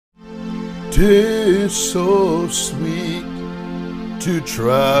'Tis so sweet to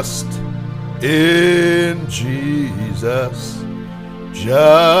trust in Jesus,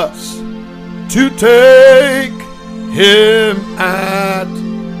 just to take him at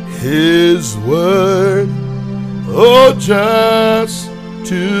his word, oh, just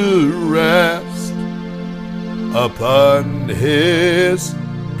to rest upon his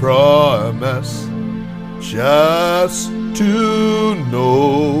promise, just to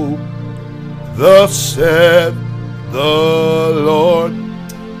know thus said the Lord.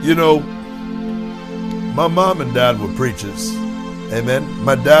 You know, my mom and dad were preachers. Amen.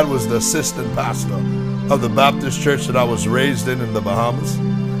 My dad was the assistant pastor of the Baptist church that I was raised in the Bahamas.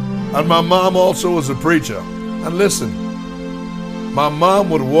 And my mom also was a preacher. And listen, my mom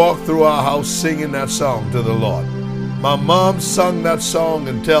would walk through our house singing that song to the Lord. My mom sung that song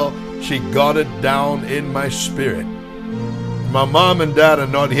until she got it down in my spirit. My mom and dad are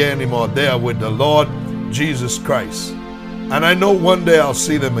not here anymore. They are with the Lord Jesus Christ. And I know one day I'll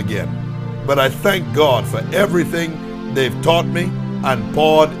see them again. But I thank God for everything they've taught me and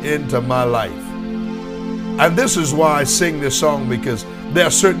poured into my life. And this is why I sing this song, because there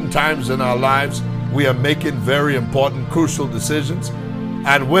are certain times in our lives we are making very important, crucial decisions.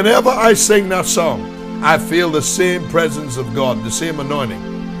 And whenever I sing that song, I feel the same presence of God, the same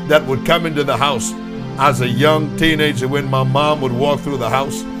anointing that would come into the house as a young teenager when my mom would walk through the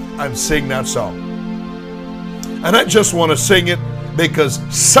house and sing that song. And I just want to sing it because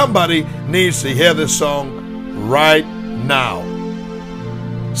somebody needs to hear this song right now.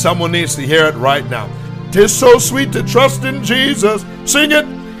 Someone needs to hear it right now. 'Tis so sweet to trust in Jesus. Sing it.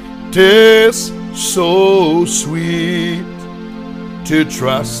 'Tis so sweet to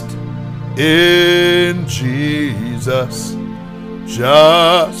trust in Jesus,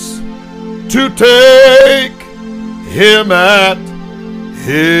 just to take him at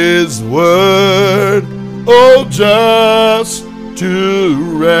his word, oh, just to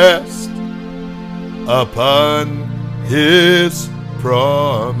rest upon his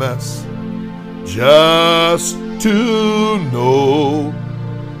promise, just to know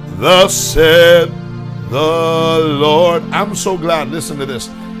thus said the Lord. I'm so glad. Listen to this.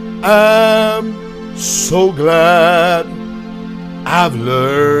 I'm so glad I've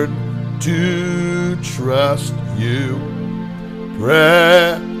learned to trust you,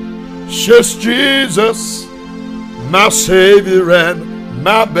 precious Jesus, my Savior and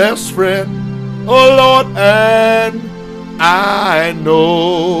my best friend. Oh Lord, and I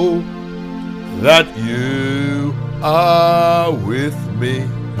know that you are with me.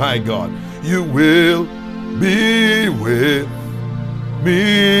 My God, you will be with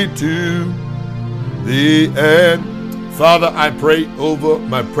me to the end. Father, I pray over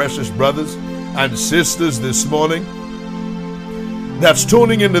my precious brothers and sisters this morning that's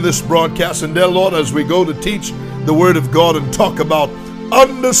tuning into this broadcast. And dear Lord, as we go to teach the Word of God and talk about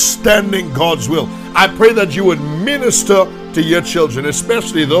understanding God's will, I pray that you would minister to your children,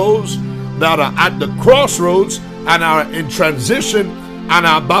 especially those that are at the crossroads and are in transition and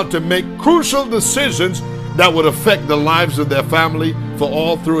are about to make crucial decisions that would affect the lives of their family for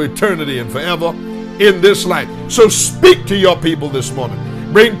all through eternity and forever in this life. So speak to your people this morning.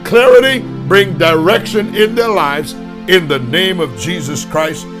 Bring clarity, bring direction in their lives. In the name of Jesus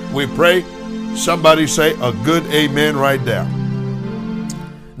Christ, we pray. Somebody say a good amen right there.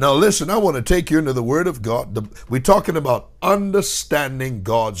 Now listen, I want to take you into the Word of God. We're talking about understanding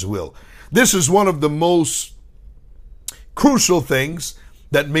God's will. This is one of the most crucial things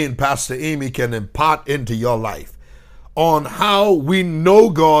that me and Pastor Aimee can impart into your life on how we know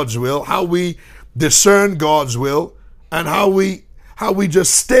God's will, how we discern God's will, and how we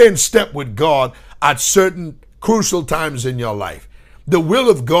just stay in step with God at certain crucial times in your life. The will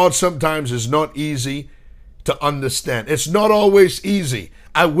of God sometimes is not easy to understand. It's not always easy.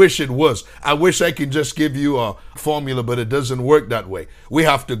 I wish it was. I wish I could just give you a formula, but it doesn't work that way. We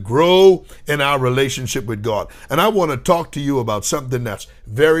have to grow in our relationship with God. And I want to talk to you about something that's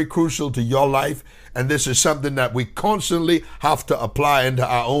very crucial to your life. And this is something that we constantly have to apply into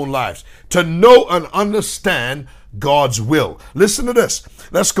our own lives to know and understand God's will. Listen to this.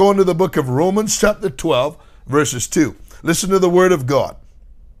 Let's go into the book of Romans chapter 12, verses 2. Listen to the Word of God.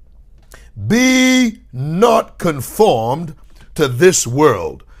 Be not conformed to this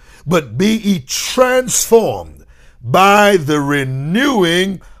world, but be ye transformed by the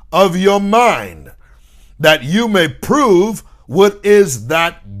renewing of your mind, that you may prove what is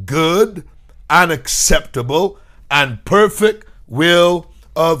that good and acceptable and perfect will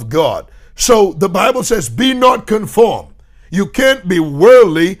of God. So the Bible says, be not conformed. You can't be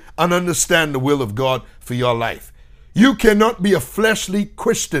worldly and understand the will of God for your life. You cannot be a fleshly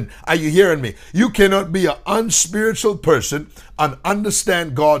Christian. Are you hearing me? You cannot be an unspiritual person and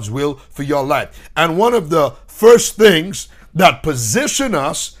understand God's will for your life. And one of the first things that position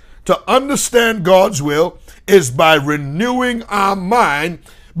us to understand God's will is by renewing our mind,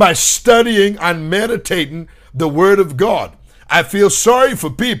 by studying and meditating the Word of God. I feel sorry for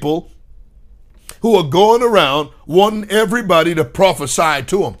people who are going around wanting everybody to prophesy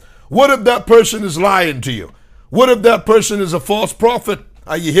to them. What if that person is lying to you? What if that person is a false prophet?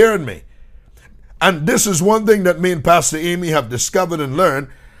 Are you hearing me? And this is one thing that me and Pastor Aimee have discovered and learned.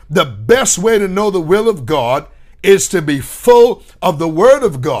 The best way to know the will of God is to be full of the Word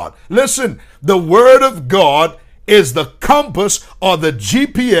of God. Listen, the Word of God is the compass or the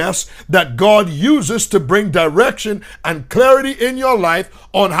GPS that God uses to bring direction and clarity in your life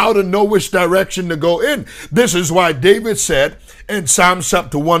on how to know which direction to go in. This is why David said in Psalm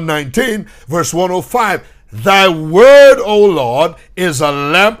chapter 119, verse 105, Thy word, O Lord, is a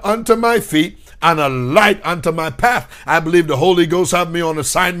lamp unto my feet and a light unto my path. I believe the Holy Ghost have me on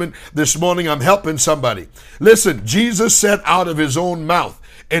assignment this morning. I'm helping somebody. Listen, Jesus said out of his own mouth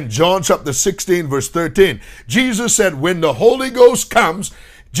in John chapter 16, verse 13, Jesus said, when the Holy Ghost comes,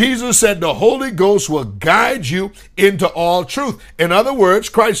 Jesus said the Holy Ghost will guide you into all truth. In other words,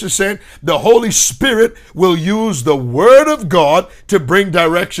 Christ is saying the Holy Spirit will use the Word of God to bring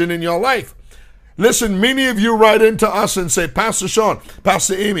direction in your life. Listen, many of you write into us and say, Pastor Sean,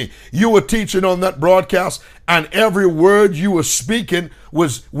 Pastor Aimee, you were teaching on that broadcast and every word you were speaking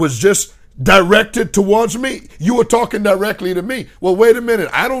was just directed towards me. You were talking directly to me. Well, wait a minute.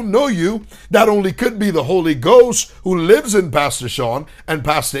 I don't know you. That only could be the Holy Ghost who lives in Pastor Sean and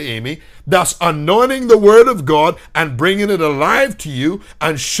Pastor Aimee, that's anointing the Word of God and bringing it alive to you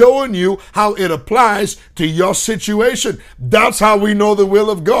and showing you how it applies to your situation. That's how we know the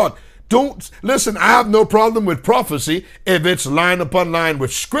will of God. Listen, I have no problem with prophecy if it's line upon line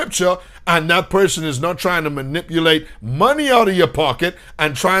with Scripture and that person is not trying to manipulate money out of your pocket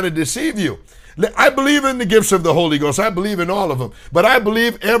and trying to deceive you. I believe in the gifts of the Holy Ghost. I believe in all of them. But I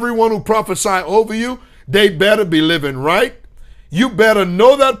believe everyone who prophesy over you, they better be living right. You better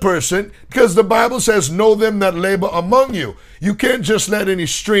know that person because the Bible says, know them that labor among you. You can't just let any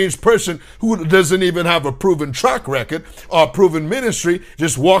strange person who doesn't even have a proven track record or proven ministry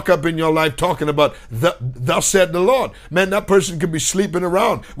just walk up in your life talking about thus said the Lord. Man, that person could be sleeping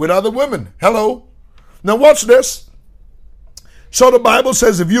around with other women. Hello. Now watch this. So the Bible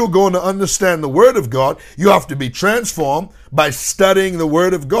says if you're going to understand the Word of God, you have to be transformed by studying the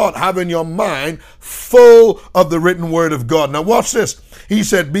Word of God, having your mind full of the written Word of God. Now watch this. He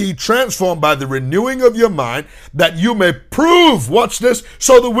said, be transformed by the renewing of your mind that you may prove, watch this,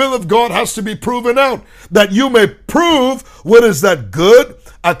 so the will of God has to be proven out, that you may prove what is that good,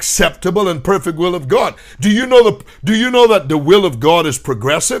 acceptable, and perfect will of God. Do you know that the will of God is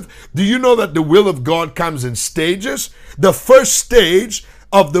progressive? Do you know that the will of God comes in stages? The first stage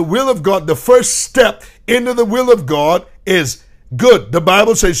of the will of God, the first step into the will of God is good. The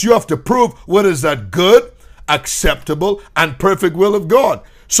Bible says you have to prove what is that good, acceptable, and perfect will of God.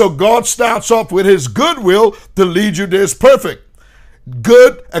 So God starts off with his good will to lead you to his perfect.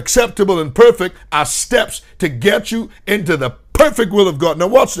 Good, acceptable, and perfect are steps to get you into the perfect will of God. Now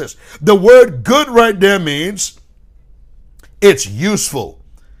watch this. The word good right there means it's useful.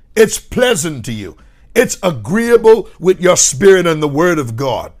 It's pleasant to you. It's agreeable with your spirit and the Word of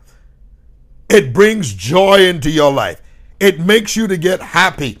God. It brings joy into your life. It makes you to get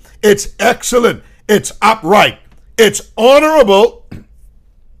happy. It's excellent. It's upright. It's honorable.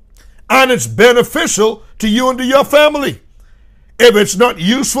 And it's beneficial to you and to your family. If it's not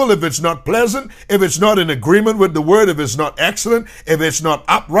useful, if it's not pleasant, if it's not in agreement with the Word, if it's not excellent, if it's not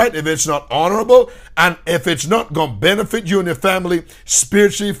upright, if it's not honorable, and if it's not going to benefit you and your family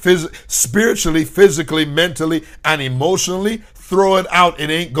spiritually, physically, mentally, and emotionally, throw it out. It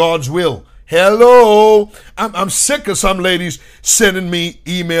ain't God's will. Hello. I'm sick of some ladies sending me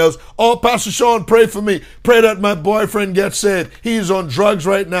emails. Oh, Pastor Sean, pray for me. Pray that my boyfriend gets saved. He's on drugs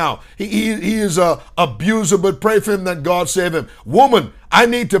right now. He is a abuser, but pray for him that God save him. Woman, I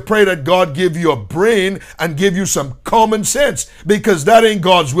need to pray that God give you a brain and give you some common sense, because that ain't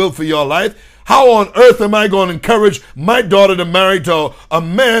God's will for your life. How on earth am I going to encourage my daughter to marry to a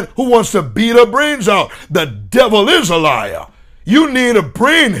man who wants to beat her brains out? The devil is a liar. You need a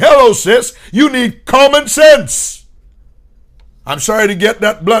brain. Hello, sis. You need common sense. I'm sorry to get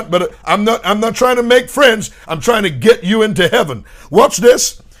that blunt, but I'm not trying to make friends. I'm trying to get you into heaven. Watch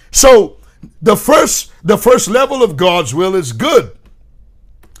this. So the first level of God's will is good.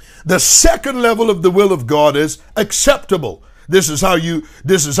 The second level of the will of God is acceptable. This is how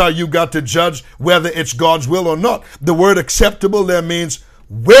you got to judge whether it's God's will or not. The word acceptable there means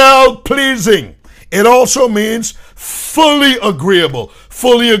well-pleasing. It also means fully agreeable.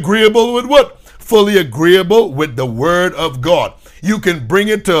 Fully agreeable with what? Fully agreeable with the word of God. You can bring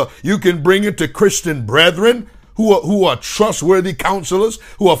it to Christian brethren who are trustworthy counselors,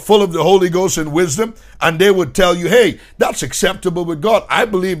 who are full of the Holy Ghost and wisdom, and they would tell you, hey, that's acceptable with God. I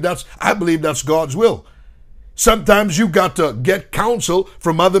believe that's God's will. Sometimes you got to get counsel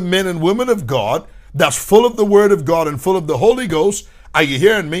from other men and women of God that's full of the word of God and full of the Holy Ghost. Are you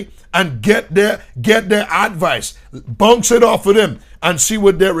hearing me? And get their advice. Bounce it off of them and see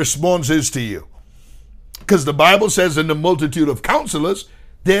what their response is to you. Because the Bible says in the multitude of counselors,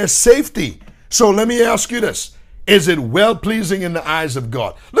 there's safety. So let me ask you this. Is it well-pleasing in the eyes of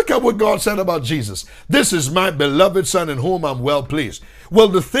God? Look at what God said about Jesus. This is my beloved Son in whom I'm well-pleased. Well,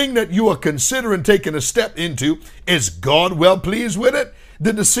 the thing that you are considering taking a step into, is God well-pleased with it?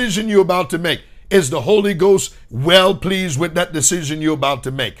 The decision you're about to make. Is the Holy Ghost well-pleased with that decision you're about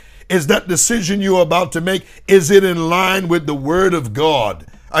to make? Is that decision you're about to make, is it in line with the Word of God?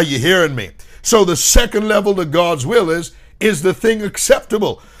 Are you hearing me? So the second level of God's will is the thing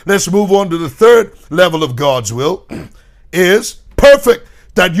acceptable? Let's move on to the third level of God's will, is perfect,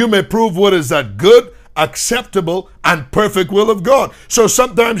 that you may prove what is that good, acceptable, and perfect will of God. So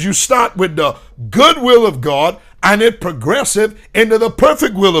sometimes you start with the good will of God and it progressive into the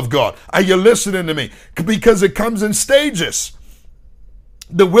perfect will of God. Are you listening to me? Because it comes in stages.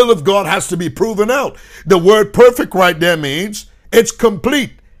 The will of God has to be proven out. The word perfect right there means it's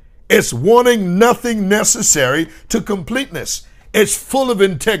complete. It's wanting nothing necessary to completeness. It's full of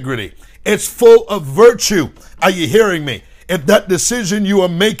integrity. It's full of virtue. Are you hearing me? If that decision you are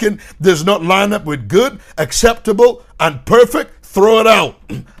making does not line up with good, acceptable, and perfect, throw it out.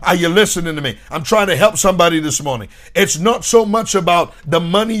 Are you listening to me? I'm trying to help somebody this morning. It's not so much about the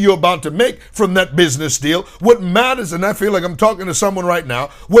money you're about to make from that business deal. What matters, and I feel like I'm talking to someone right now,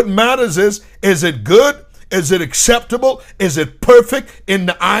 what matters is it good? Is it acceptable? Is it perfect in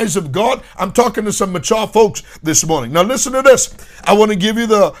the eyes of God? I'm talking to some mature folks this morning. Now listen to this. I want to give you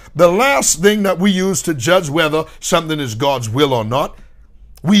the last thing that we use to judge whether something is God's will or not.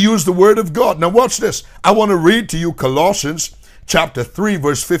 We use the word of God. Now watch this. I want to read to you Colossians chapter 3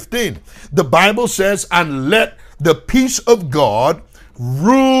 verse 15. The Bible says, and let the peace of God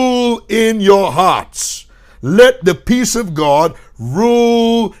rule in your hearts. Let the peace of God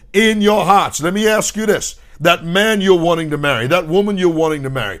rule in your hearts. Let me ask you this. That man you're wanting to marry, that woman you're wanting to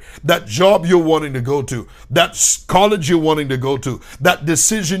marry, that job you're wanting to go to, that college you're wanting to go to, that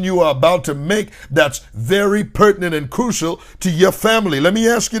decision you are about to make that's very pertinent and crucial to your family. Let me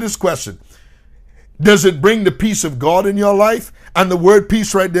ask you this question. Does it bring the peace of God in your life? And the word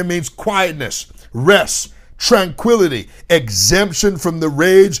peace right there means quietness, rest, tranquility, exemption from the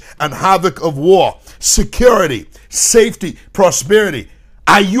rage and havoc of war, security, safety, prosperity.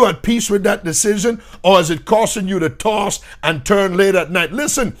 Are you at peace with that decision, or is it causing you to toss and turn late at night?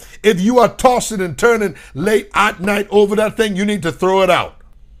 Listen, if you are tossing and turning late at night over that thing, you need to throw it out.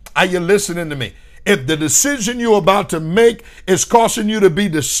 Are you listening to me? If the decision you're about to make is causing you to be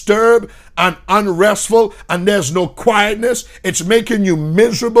disturbed and unrestful and there's no quietness, it's making you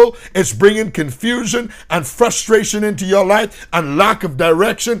miserable, it's bringing confusion and frustration into your life and lack of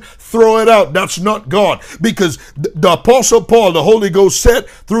direction, throw it out. That's not God. Because the Apostle Paul, the Holy Ghost said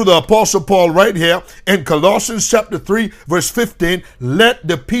through the Apostle Paul right here in Colossians chapter 3 verse 15, let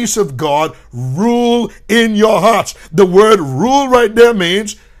the peace of God rule in your hearts. The word rule right there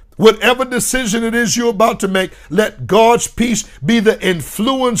means whatever decision it is you're about to make, let God's peace be the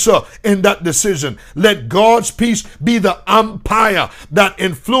influencer in that decision. Let God's peace be the umpire that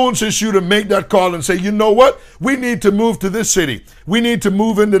influences you to make that call and say, you know what? We need to move to this city. We need to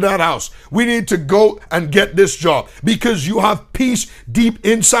move into that house. We need to go and get this job, because you have peace deep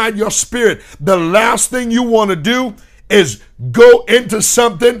inside your spirit. The last thing you want to do is go into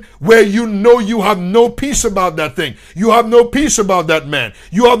something where you know you have no peace about that thing. You have no peace about that man.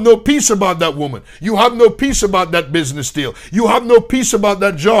 You have no peace about that woman. You have no peace about that business deal. You have no peace about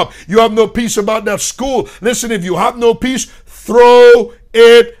that job. You have no peace about that school. Listen, if you have no peace, throw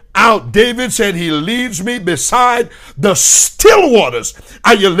it out. David said, he leads me beside the still waters.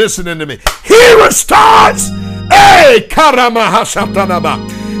 Are you listening to me? He restores. Hey,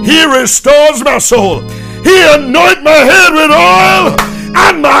 he restores my soul. He anoints my head with oil,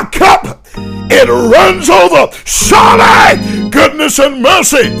 and my cup, it runs over. Surely goodness and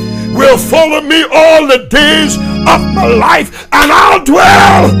mercy will follow me all the days of my life, and I'll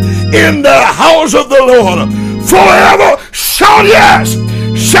dwell in the house of the Lord forever. Shout yes,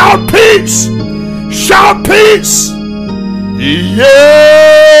 shout peace, shout peace. Yeah.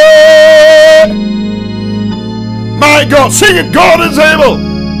 My God, sing it. God is able.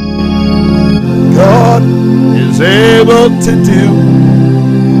 God is able to do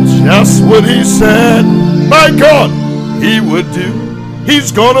just what he said. My God, he would do.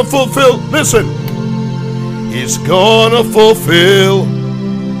 He's gonna fulfill. Listen, he's gonna fulfill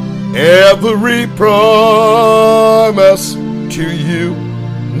every promise to you.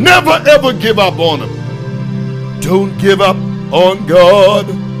 Never ever give up on him. Don't give up on God,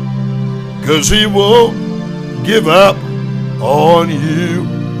 'cause he won't give up on you,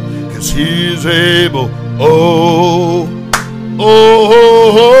 'cause he's able. Oh, oh,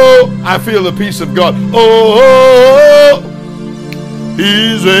 oh, I feel the peace of God. Oh,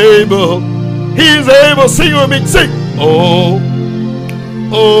 he's able. He's able. Sing with me. Sing. Oh,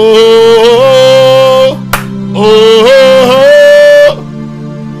 oh, oh,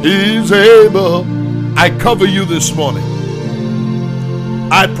 he's able. I cover you this morning.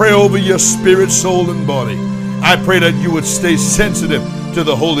 I pray over your spirit, soul, and body. I pray that you would stay sensitive to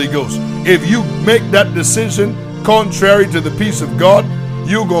the Holy Ghost. If you make that decision contrary to the peace of God,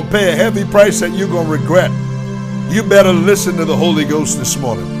 you're going to pay a heavy price that you're going to regret. You better listen to the Holy Ghost this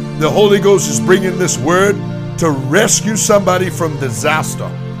morning. The Holy Ghost is bringing this word to rescue somebody from disaster.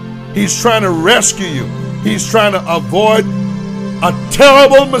 He's trying to rescue you. He's trying to avoid a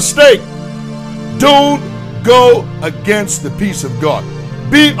terrible mistake. Don't go against the peace of God.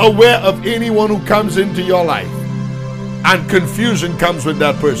 Be aware of anyone who comes into your life. And confusion comes with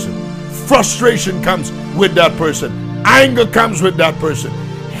that person. Frustration comes with that person. Anger comes with that person.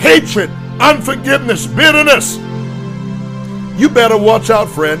 Hatred, unforgiveness, bitterness. You better watch out,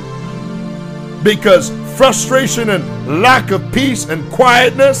 friend. Because frustration and lack of peace and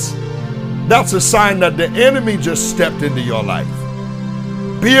quietness, that's a sign that the enemy just stepped into your life.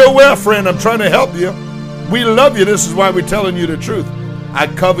 Be aware, friend. I'm trying to help you. We love you. This is why we're telling you the truth. I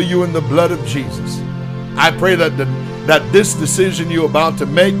cover you in the blood of Jesus. I pray that this decision you're about to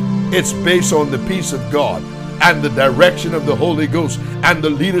make, it's based on the peace of God and the direction of the Holy Ghost and the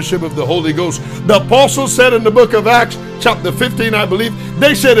leadership of the Holy Ghost. The apostles said in the book of Acts, chapter 15, I believe,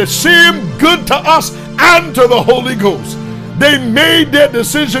 they said it seemed good to us and to the Holy Ghost. They made their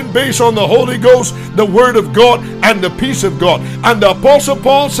decision based on the Holy Ghost, the Word of God, and the peace of God. And the Apostle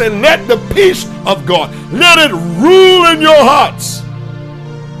Paul said, let the peace of God, let it rule in your hearts.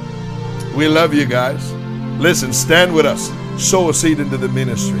 We love you guys. Listen, stand with us. Sow a seed into the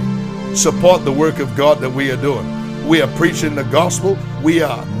ministry. Support the work of God that we are doing. We are preaching the gospel. We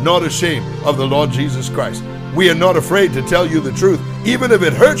are not ashamed of the Lord Jesus Christ. We are not afraid to tell you the truth. Even if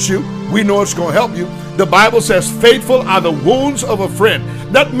it hurts you, we know it's going to help you. The Bible says faithful are the wounds of a friend.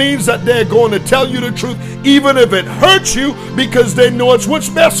 That means that they're going to tell you the truth even if it hurts you, because they know it's what's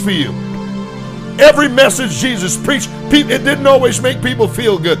best for you. Every message Jesus preached, it didn't always make people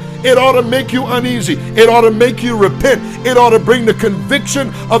feel good. It ought to make you uneasy. It ought to make you repent. It ought to bring the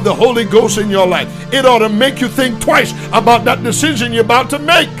conviction of the Holy Ghost in your life. It ought to make you think twice about that decision you're about to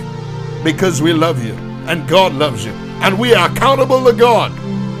make, because we love you and God loves you and we are accountable to God.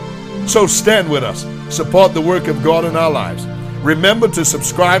 So stand with us. Support the work of God in our lives. Remember to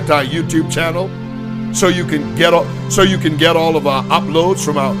subscribe to our YouTube channel so you can get all of our uploads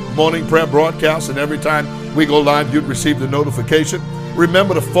from our morning prayer broadcast, and every time we go live you'd receive the notification.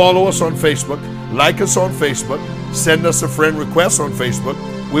 Remember to follow us on Facebook, like us on Facebook, send us a friend request on Facebook.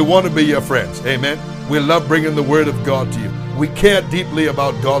 We want to be your friends. Amen. We love bringing the word of God to you. We care deeply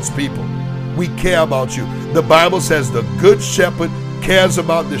about God's people. We care about you. The Bible says the good shepherd cares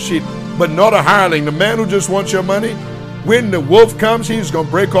about the sheep, but not a hireling. The man who just wants your money, when the wolf comes, he's going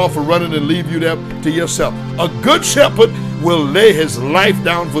to break off and running and leave you there to yourself. A good shepherd will lay his life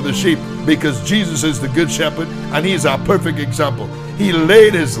down for the sheep, because Jesus is the good shepherd and he's our perfect example. He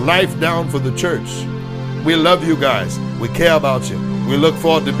laid his life down for the church. We love you guys. We care about you. We look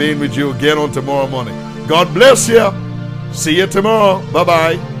forward to being with you again on tomorrow morning. God bless you. See you tomorrow.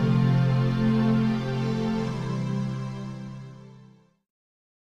 Bye-bye.